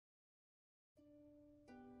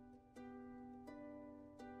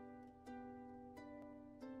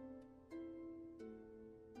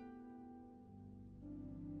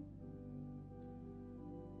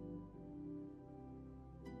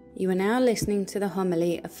You are now listening to the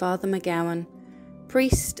homily of Father McGowan,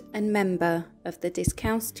 priest and member of the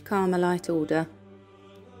Discalced Carmelite Order.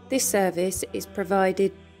 This service is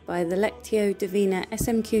provided by the Lectio Divina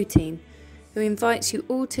SMQ team, who invites you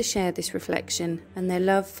all to share this reflection and their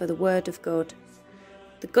love for the Word of God.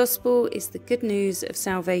 The Gospel is the good news of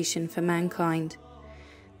salvation for mankind.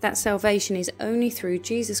 That salvation is only through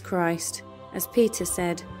Jesus Christ, as Peter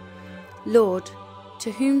said, "Lord,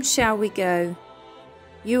 to whom shall we go?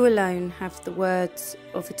 You alone have the words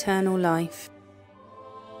of eternal life."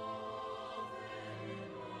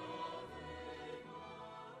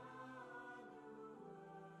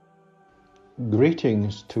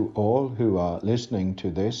 Greetings to all who are listening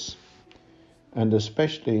to this, and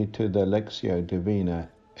especially to the Lectio Divina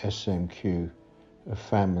SMQ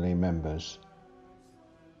family members.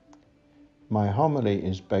 My homily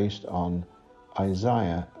is based on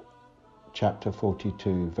Isaiah chapter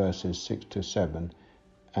 42 verses 6 to 7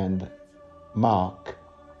 and Mark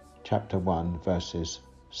chapter 1 verses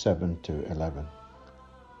 7 to 11.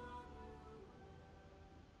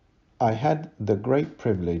 I had the great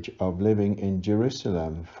privilege of living in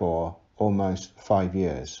Jerusalem for almost 5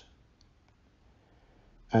 years.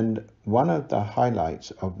 And one of the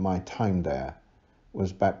highlights of my time there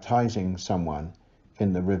was baptizing someone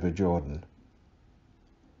in the River Jordan.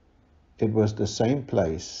 It was the same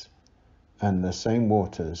place and the same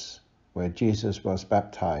waters where Jesus was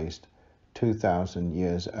baptized 2,000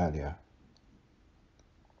 years earlier.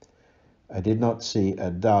 I did not see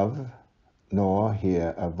a dove nor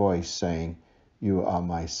hear a voice saying, "You are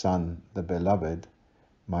my Son, the Beloved,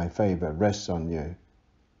 my favour rests on you."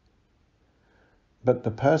 But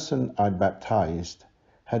the person I baptized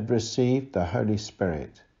had received the Holy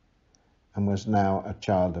Spirit and was now a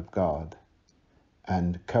child of God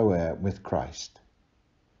and co-heir with Christ.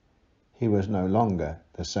 He was no longer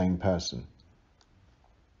the same person.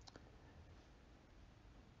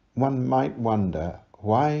 One might wonder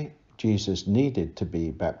why Jesus needed to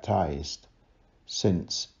be baptized,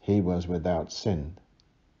 since he was without sin.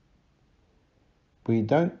 We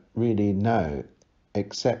don't really know,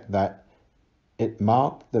 except that it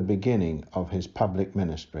marked the beginning of his public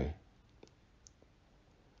ministry.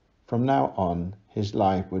 From now on, his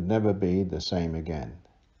life would never be the same again.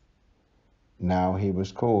 Now he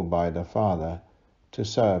was called by the Father to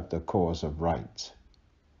serve the cause of right,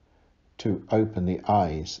 to open the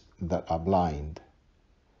eyes that are blind,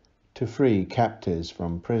 to free captives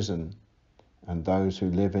from prison and those who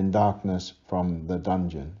live in darkness from the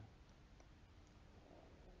dungeon.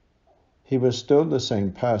 He was still the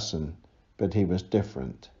same person, but he was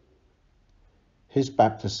different. His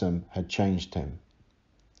baptism had changed him.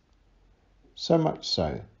 So much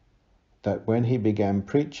so that when he began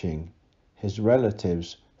preaching, his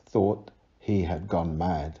relatives thought he had gone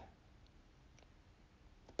mad.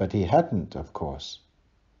 But he hadn't, of course.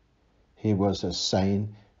 He was as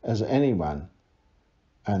sane as anyone,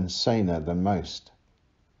 and saner than most.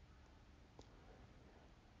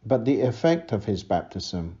 But the effect of his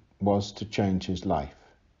baptism was to change his life.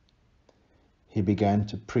 He began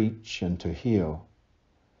to preach and to heal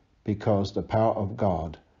because the power of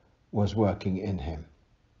God was working in him.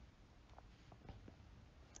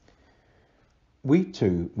 We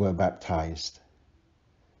too were baptized.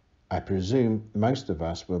 I presume most of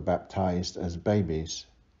us were baptized as babies.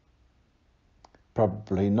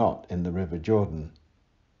 Probably not in the River Jordan,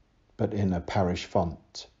 but in a parish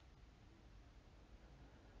font.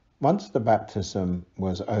 Once the baptism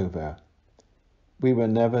was over, we were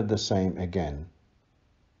never the same again.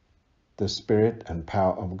 The Spirit and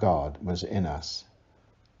power of God was in us.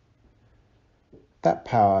 That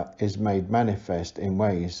power is made manifest in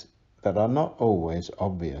ways that are not always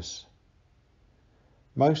obvious.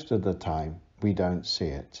 Most of the time, we don't see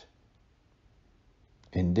it.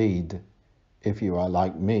 Indeed, if you are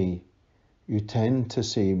like me, you tend to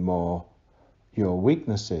see more your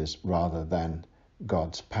weaknesses rather than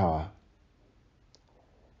God's power.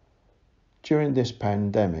 During this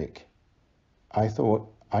pandemic, I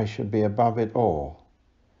thought I should be above it all,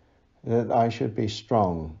 that I should be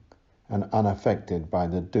strong and unaffected by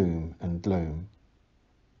the doom and gloom.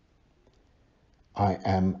 I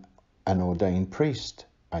am an ordained priest,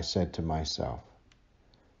 I said to myself.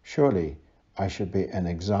 Surely I should be an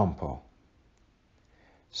example,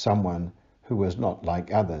 someone who was not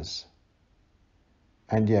like others.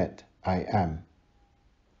 And yet I am.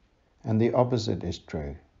 And the opposite is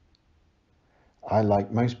true. I,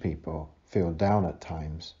 like most people, feel down at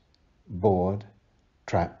times, bored,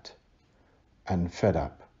 trapped, and fed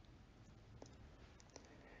up.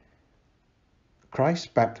 Christ's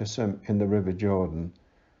baptism in the River Jordan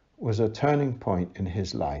was a turning point in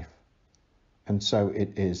his life and so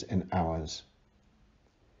it is in ours.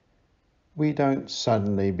 We don't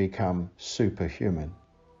suddenly become superhuman,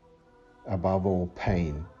 above all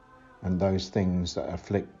pain and those things that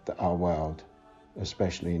afflict our world,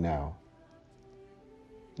 especially now.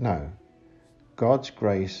 No, God's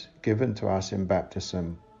grace given to us in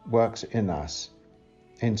baptism works in us,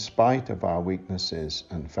 in spite of our weaknesses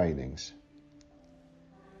and failings.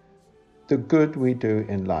 The good we do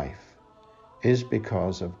in life is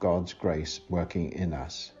because of God's grace working in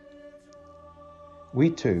us.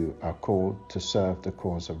 We too are called to serve the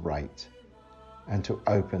cause of right and to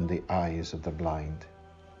open the eyes of the blind.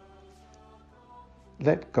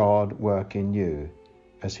 Let God work in you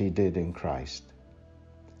as he did in Christ.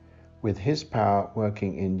 With his power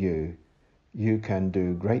working in you, you can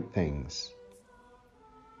do great things.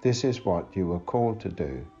 This is what you were called to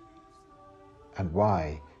do and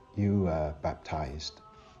why you were baptized.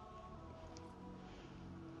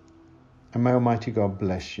 And may Almighty God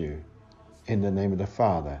bless you, in the name of the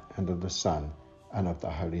Father, and of the Son, and of the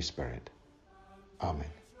Holy Spirit.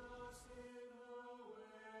 Amen.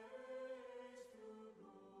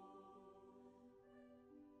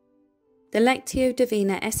 The Lectio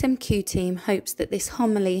Divina SMQ team hopes that this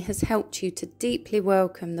homily has helped you to deeply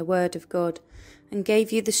welcome the Word of God and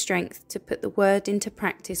gave you the strength to put the Word into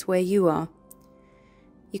practice where you are.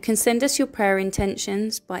 You can send us your prayer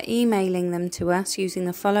intentions by emailing them to us using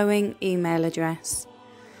the following email address: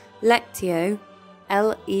 Lectio,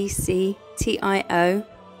 Lectio,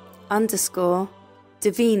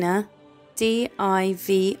 _Divina, Divina,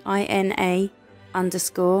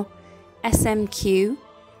 _SMQ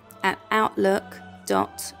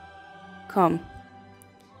 @outlook.com.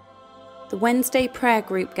 The Wednesday prayer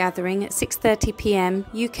group gathering at 6:30 p.m.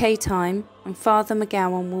 UK time, and Father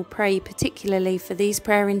McGowan will pray particularly for these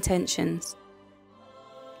prayer intentions.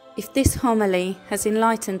 If this homily has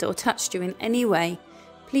enlightened or touched you in any way,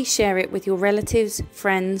 please share it with your relatives,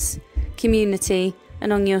 friends, community,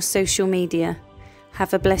 and on your social media.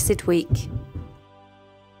 Have a blessed week.